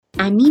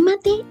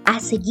Anímate a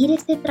seguir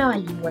este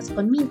trabalenguas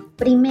conmigo.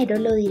 Primero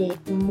lo diré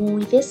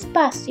muy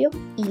despacio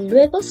y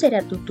luego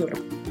será tu turno.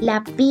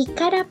 La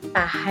pícara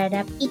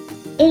pájara pica.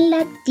 En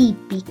la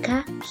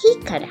típica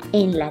jícara.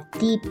 En la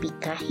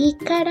típica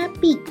jícara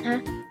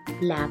pica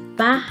la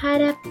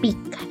pájara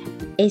pícara.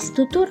 Es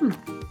tu turno.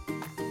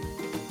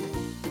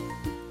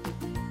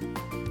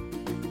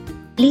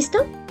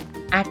 ¿Listo?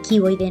 Aquí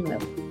voy de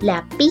nuevo.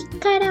 La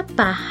pícara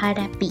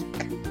pájara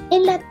pica.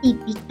 En la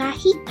típica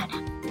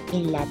jícara.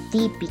 En la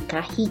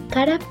típica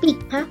jícara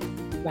pica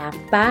la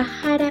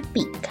pájara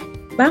pícara.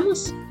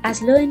 Vamos,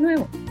 hazlo de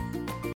nuevo.